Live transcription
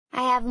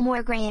I have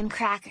more graham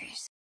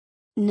crackers.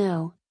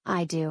 No,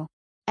 I do.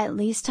 At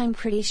least I'm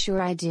pretty sure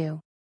I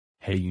do.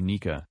 Hey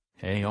Unica,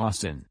 hey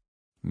Austin.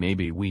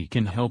 Maybe we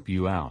can help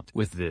you out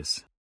with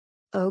this.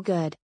 Oh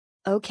good.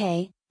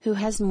 Okay, who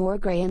has more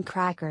graham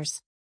crackers?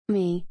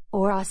 Me,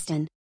 or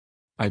Austin?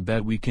 I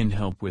bet we can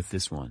help with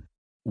this one.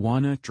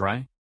 Wanna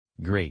try?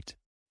 Great.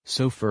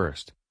 So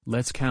first,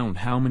 let's count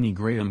how many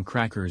graham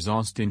crackers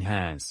Austin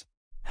has.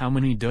 How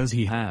many does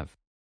he have?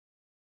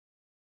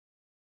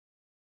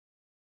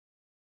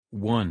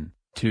 1,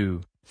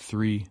 2,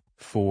 3,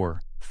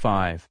 4,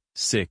 5,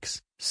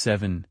 6,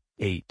 7,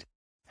 8.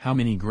 How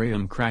many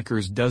graham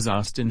crackers does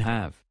Austin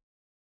have?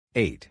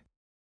 8.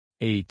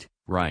 8,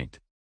 right.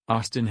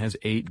 Austin has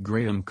 8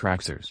 graham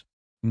crackers.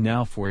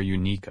 Now for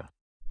Unica.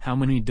 How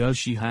many does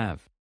she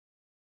have?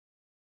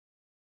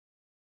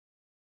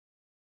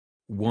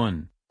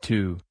 1,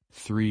 2,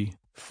 3,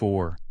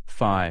 4,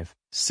 5,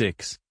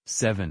 6,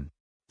 7.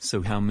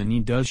 So how many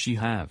does she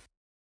have?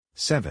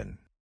 7.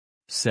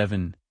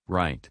 7,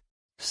 right.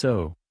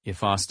 So,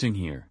 if Austin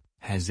here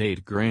has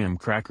 8 graham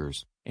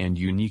crackers, and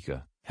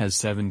Unica has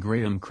 7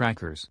 graham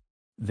crackers,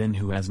 then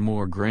who has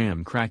more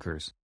graham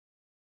crackers?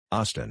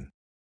 Austin.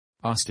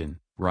 Austin,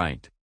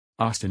 right.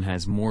 Austin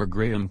has more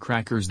graham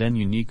crackers than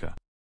Unica.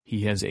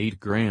 He has 8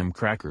 graham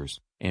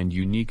crackers, and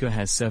Unica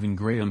has 7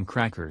 graham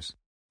crackers.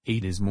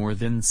 8 is more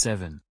than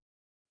 7.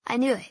 I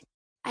knew it.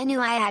 I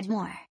knew I had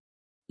more.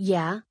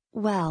 Yeah,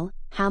 well,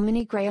 how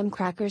many graham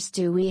crackers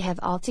do we have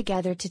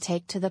altogether to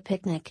take to the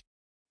picnic?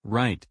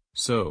 Right,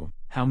 so,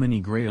 how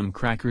many graham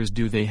crackers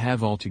do they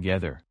have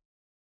altogether?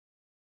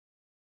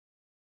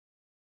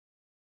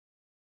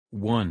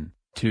 1,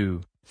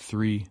 2,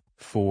 3,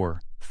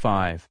 4,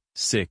 5,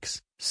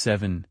 6,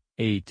 7,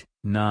 8,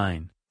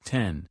 9,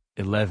 10,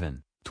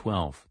 11,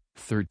 12,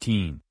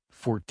 13,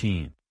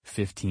 14,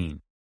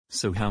 15.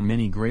 So how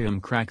many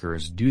graham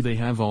crackers do they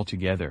have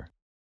altogether?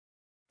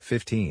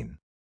 15.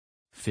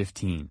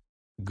 15.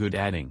 Good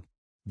adding.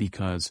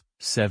 Because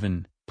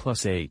 7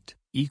 plus 8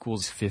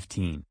 equals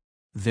 15.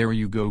 There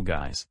you go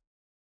guys.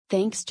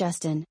 Thanks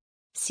Justin.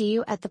 See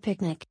you at the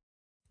picnic.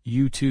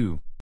 You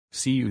too.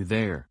 See you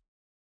there.